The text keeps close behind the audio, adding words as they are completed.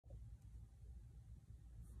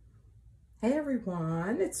Hey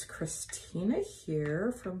everyone, it's Christina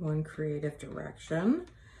here from One Creative Direction.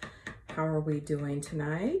 How are we doing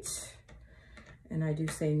tonight? And I do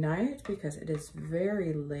say night because it is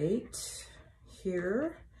very late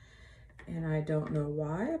here and I don't know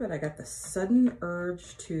why, but I got the sudden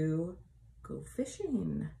urge to go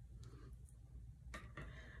fishing. A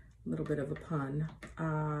little bit of a pun.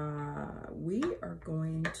 We are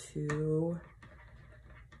going to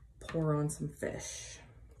pour on some fish.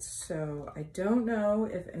 So I don't know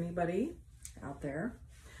if anybody out there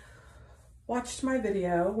watched my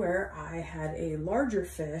video where I had a larger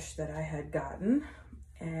fish that I had gotten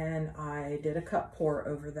and I did a cup pour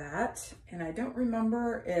over that. And I don't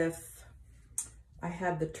remember if I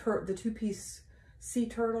had the two-piece sea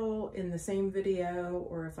turtle in the same video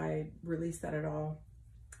or if I released that at all,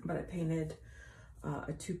 but I painted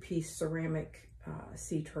a two-piece ceramic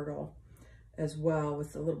sea turtle as well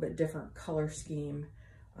with a little bit different color scheme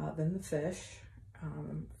than the fish.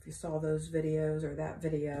 If you saw those videos or that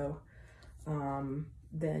video,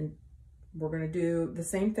 then we're gonna do the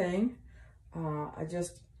same thing. I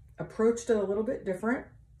just approached it a little bit different.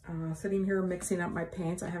 Sitting here mixing up my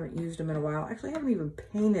paints. I haven't used them in a while. Actually, I haven't even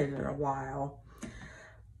painted in a while.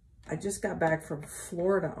 I just got back from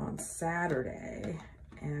Florida on Saturday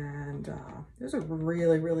and it was a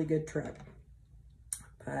really, really good trip.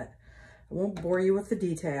 But I won't bore you with the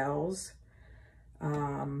details.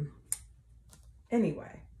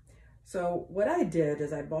 Anyway, so what I did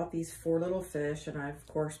is I bought these 4 little fish and I of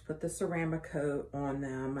course put the ceramic coat on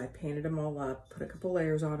them. I painted them all up, put a couple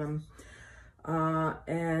layers on them.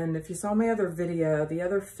 And if you saw my other video, the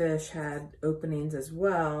other fish had openings as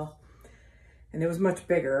well and it was much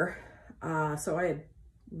bigger. So I had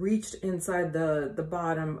reached inside the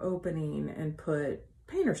bottom opening and put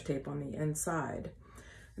painter's tape on the inside.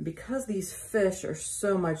 And because these fish are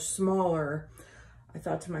so much smaller, I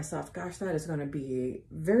thought to myself, gosh, that is going to be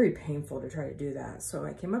very painful to try to do that. So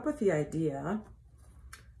I came up with the idea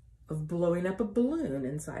of blowing up a balloon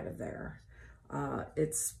inside of there.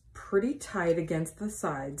 It's pretty tight against the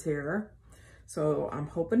sides here, so I'm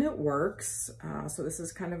hoping it works. So this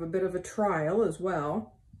is kind of a bit of a trial as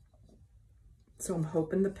well. So I'm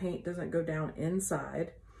hoping the paint doesn't go down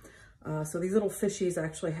inside. So these little fishies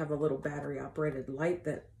actually have a little battery operated light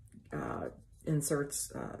that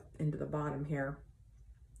inserts into the bottom here.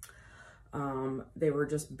 They were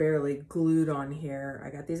just barely glued on here.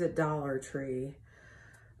 I got these at Dollar Tree.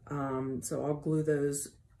 So I'll glue those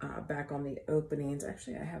back on the openings.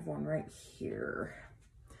 Actually, I have one right here.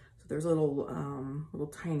 So there's a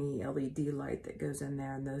little tiny LED light that goes in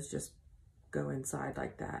there and those just go inside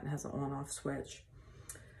like that and has an on-off switch.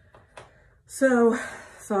 So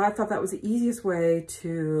I thought that was the easiest way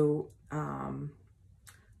to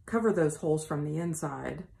cover those holes from the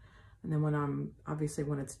inside. And then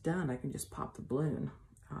when it's done, I can just pop the balloon.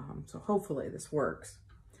 So hopefully this works.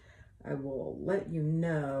 I will let you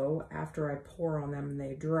know after I pour on them and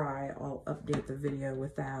they dry. I'll update the video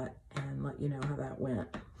with that and let you know how that went.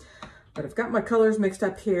 But I've got my colors mixed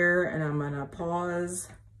up here and I'm gonna pause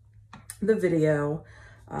the video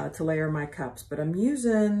to layer my cups. But I'm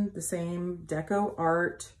using the same Deco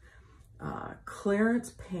Art clearance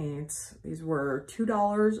paints. These were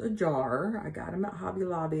 $2 a jar. I got them at Hobby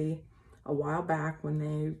Lobby a while back when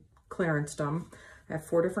they clearanced them. I have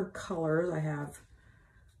 4 different colors. I have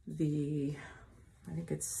I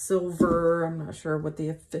think it's silver. I'm not sure what the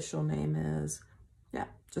official name is. Yeah,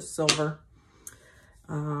 just silver.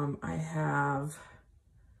 I have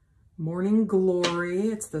Morning Glory.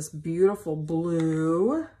 It's this beautiful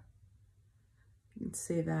blue. You can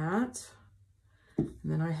see that. And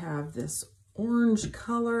then I have this orange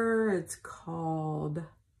color. It's called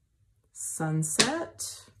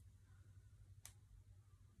Sunset.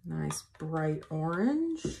 Nice bright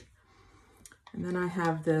orange. And then I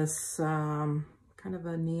have this kind of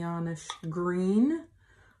a neonish green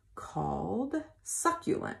called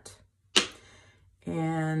Succulent.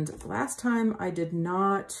 And last time I did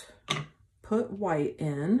not put white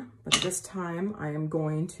in, but this time I am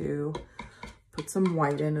going to put some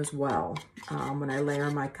white in as well when I layer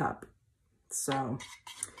my cup. So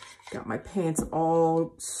got my paints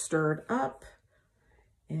all stirred up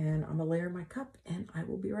and I'm gonna layer my cup and I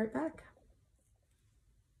will be right back.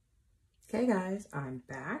 Okay guys, I'm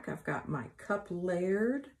back. I've got my cup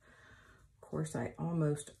layered. Of course, I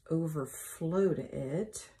almost overflowed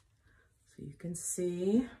it. So you can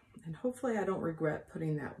see, and hopefully I don't regret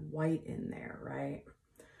putting that white in there, right?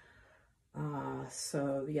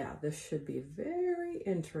 So yeah, this should be very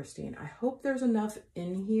interesting. I hope there's enough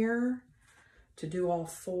in here to do all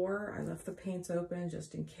 4. I left the paints open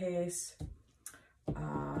just in case.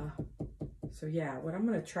 So yeah, what I'm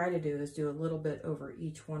going to try to do is do a little bit over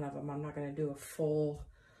each one of them. I'm not going to do a full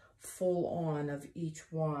on of each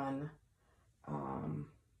one,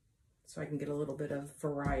 so I can get a little bit of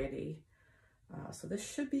variety. So this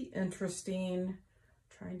should be interesting,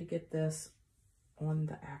 trying to get this on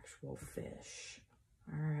the actual fish.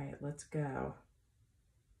 All right, let's go.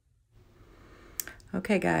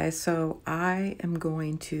 Okay guys, so I am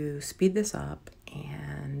going to speed this up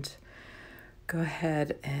and go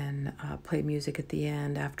ahead and play music at the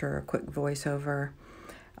end after a quick voiceover.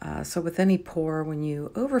 So with any pour, when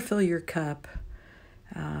you overfill your cup,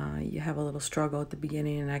 you have a little struggle at the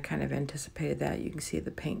beginning, and I kind of anticipated that. You can see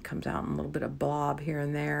the paint comes out in a little bit of blob here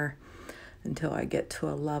and there until I get to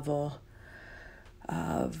a level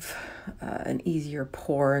of an easier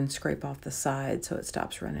pour and scrape off the side so it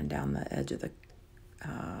stops running down the edge of the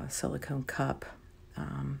silicone cup.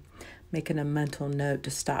 Making a mental note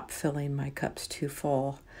to stop filling my cups too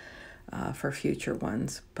full for future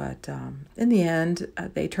ones. But in the end,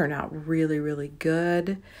 they turn out really, really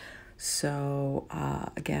good. So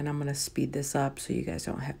again, I'm going to speed this up so you guys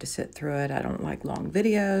don't have to sit through it. I don't like long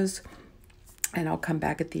videos. And I'll come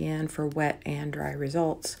back at the end for wet and dry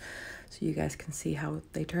results so you guys can see how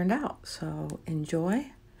they turned out. So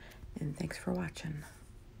enjoy, and thanks for watching.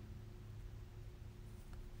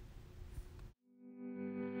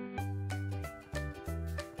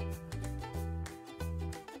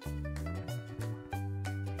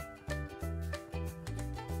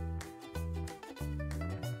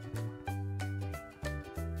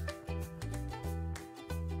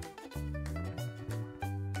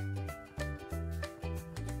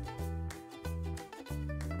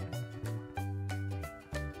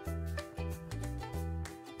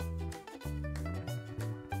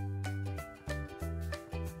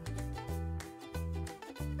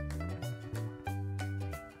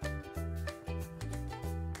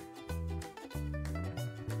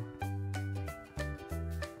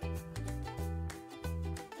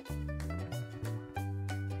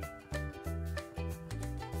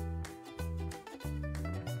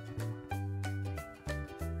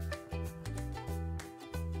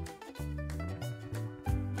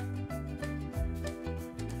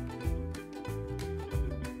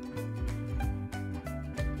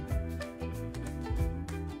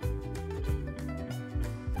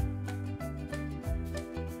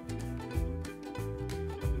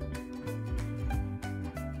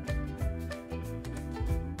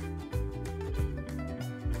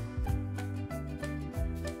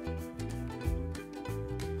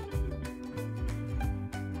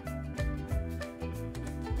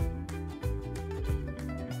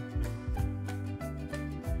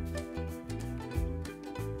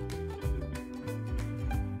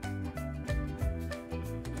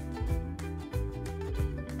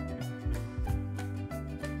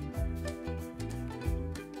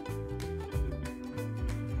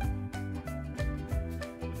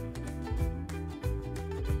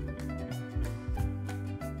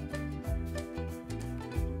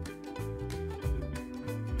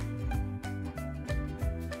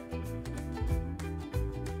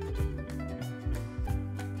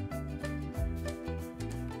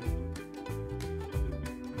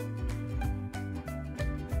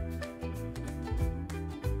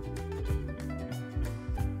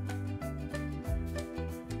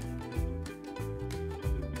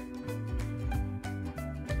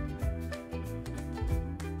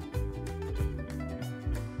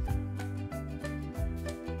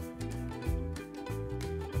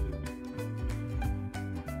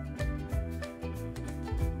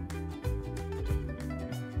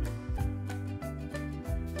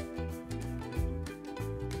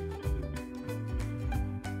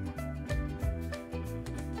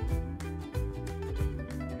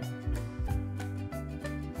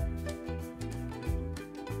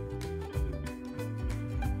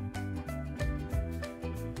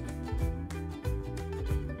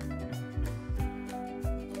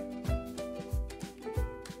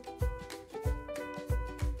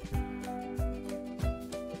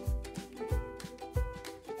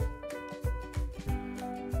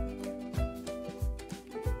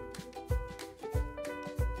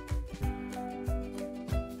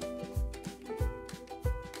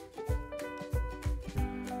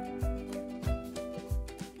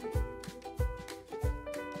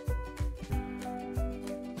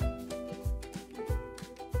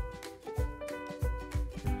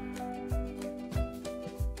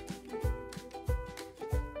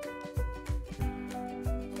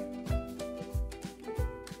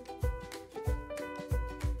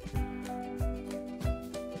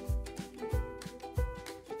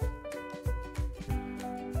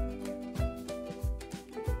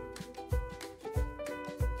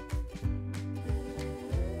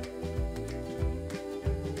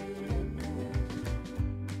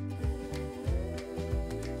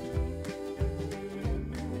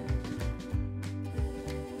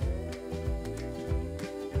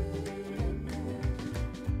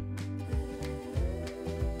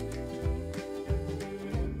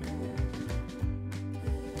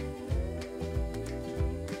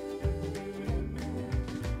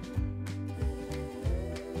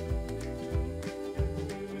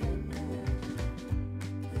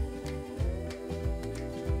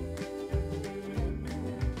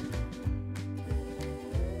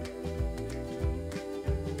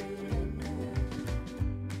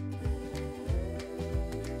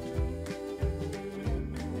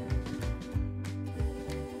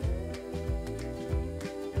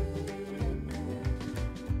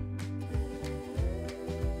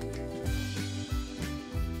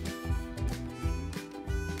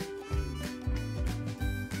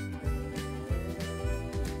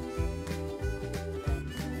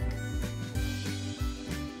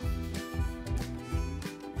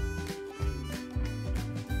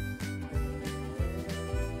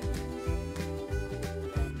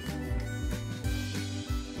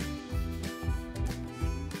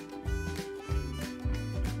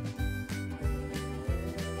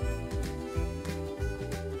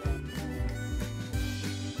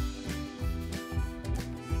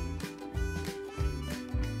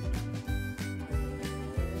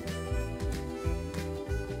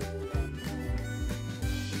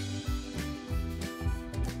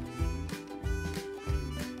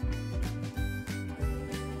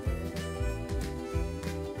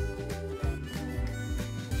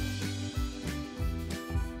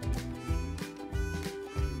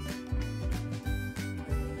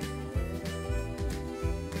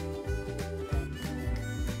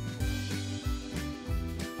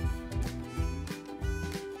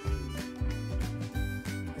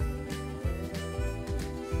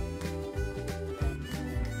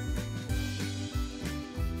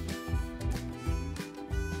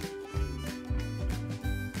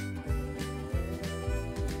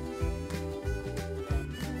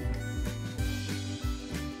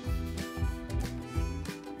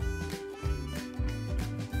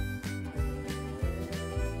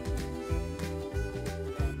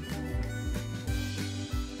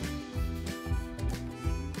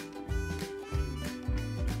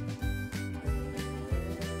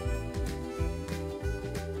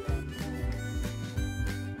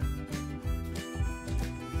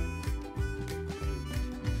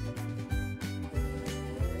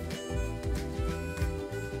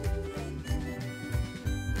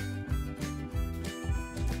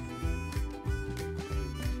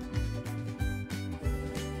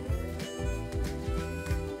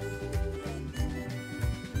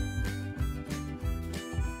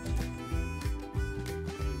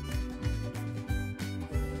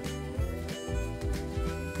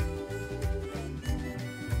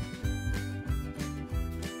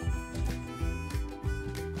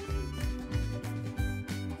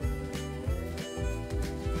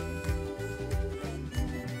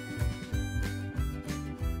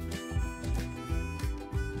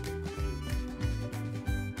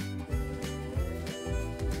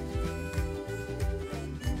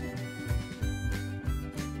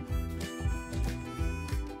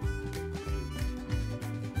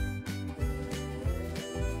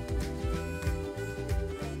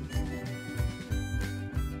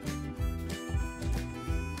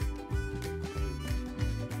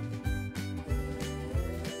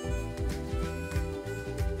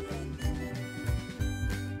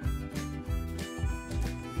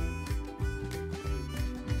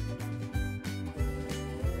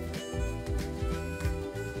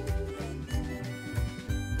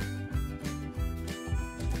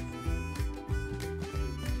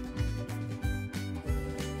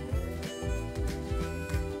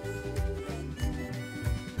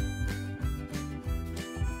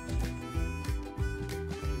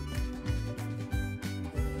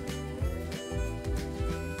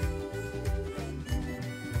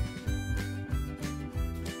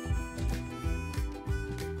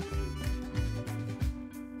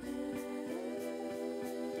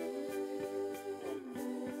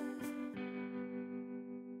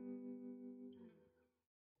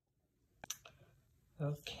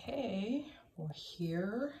 Okay, well,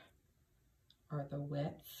 here are the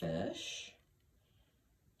wet fish.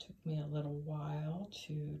 Took me a little while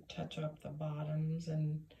to touch up the bottoms,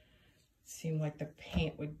 and it seemed like the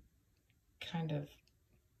paint would kind of,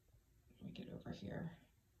 let me get over here,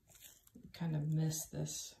 kind of miss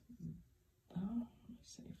this. Oh,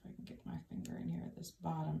 let's see if I can get my finger in here, this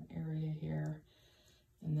bottom area here,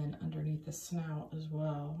 and then underneath the snout as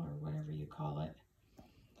well, or whatever you call it.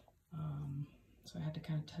 So I had to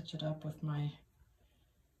kind of touch it up with my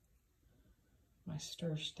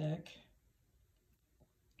stir stick.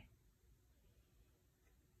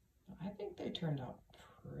 I think they turned out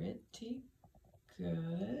pretty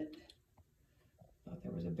good. Thought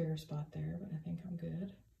there was a bare spot there, but I think I'm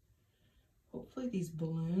good. Hopefully these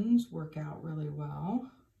balloons work out really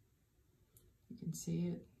well. You can see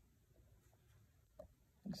it.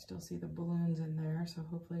 You still see the balloons in there, so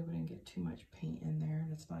hopefully we didn't get too much paint in there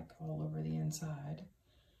and it's like all over the inside.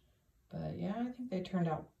 But yeah, I think they turned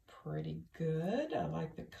out pretty good. I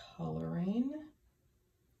like the coloring.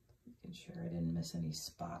 Making sure I didn't miss any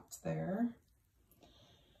spots there.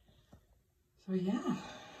 So yeah,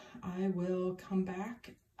 I will come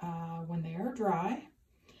back when they are dry,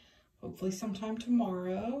 hopefully sometime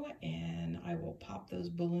tomorrow, and I will pop those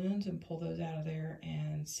balloons and pull those out of there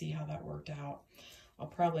and see how that worked out. I'll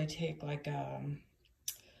probably take like a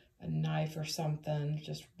knife or something,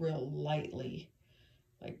 just real lightly,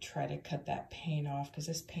 like try to cut that paint off, because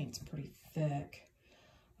this paint's pretty thick.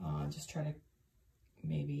 Just try to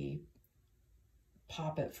maybe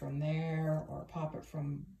pop it from there or pop it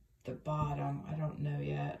from the bottom. I don't know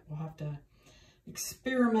yet. We'll have to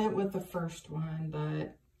experiment with the first one,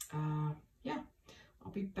 but yeah,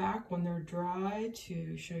 I'll be back when they're dry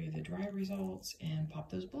to show you the dry results and pop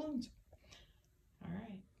those balloons. All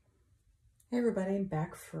right. Hey everybody, I'm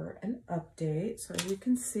back for an update. So you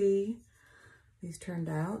can see these turned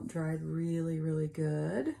out, dried really, really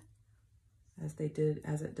good as it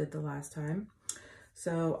did the last time.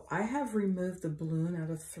 So I have removed the balloon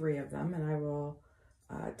out of 3 of them, and I will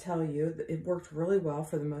tell you that it worked really well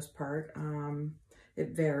for the most part. It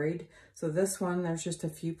varied. So this one, there's just a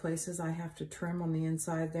few places I have to trim on the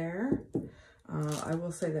inside there. I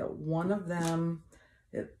will say that one of them,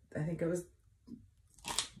 I think it was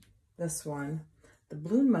this one, the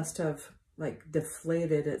balloon must have like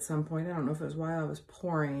deflated at some point. I don't know if it was while I was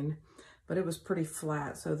pouring, but it was pretty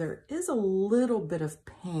flat. So there is a little bit of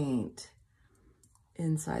paint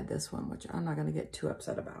inside this one, which I'm not going to get too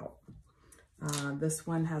upset about. This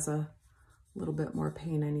one has a little bit more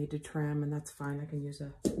paint I need to trim, and that's fine. I can use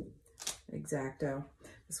a X-Acto.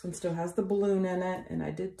 This one still has the balloon in it, and I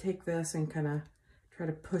did take this and kind of try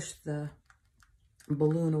to push the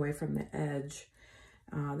balloon away from the edge.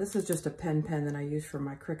 This is just a pen that I use for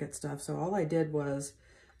my Cricut stuff. So all I did was,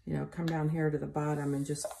 you know, come down here to the bottom and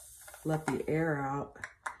just let the air out,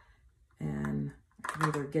 and I can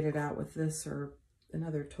either get it out with this or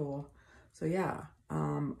another tool. So yeah,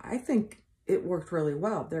 I think it worked really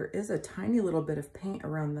well. There is a tiny little bit of paint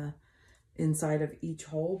around the inside of each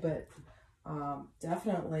hole, but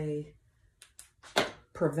definitely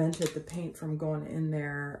prevented the paint from going in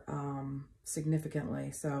there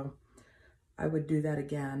significantly. So I would do that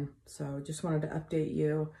again. So just wanted to update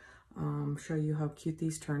you, show you how cute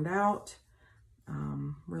these turned out.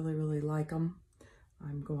 Really, really like them.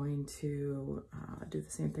 I'm going to do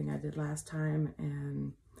the same thing I did last time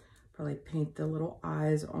and probably paint the little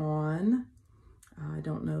eyes on. I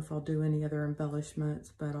don't know if I'll do any other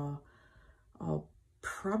embellishments, but I'll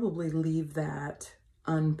probably leave that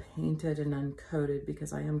unpainted and uncoated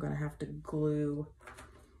because I am going to have to glue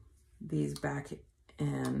these back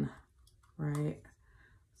in, right?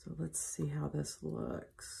 So let's see how this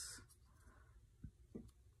looks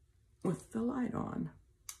with the light on.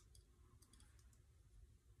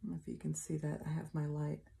 I don't know if you can see that. I have my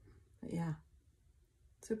light, but yeah,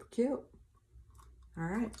 super cute. All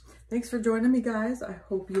right, thanks for joining me, guys. I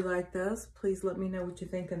hope you like this. Please let me know what you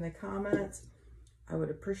think in the comments. I would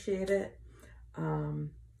appreciate it.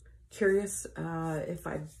 Curious if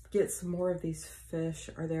I get some more of these fish,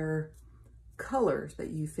 are there colors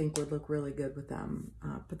that you think would look really good with them?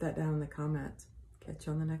 Put that down in the comments. Catch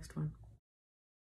you on the next one.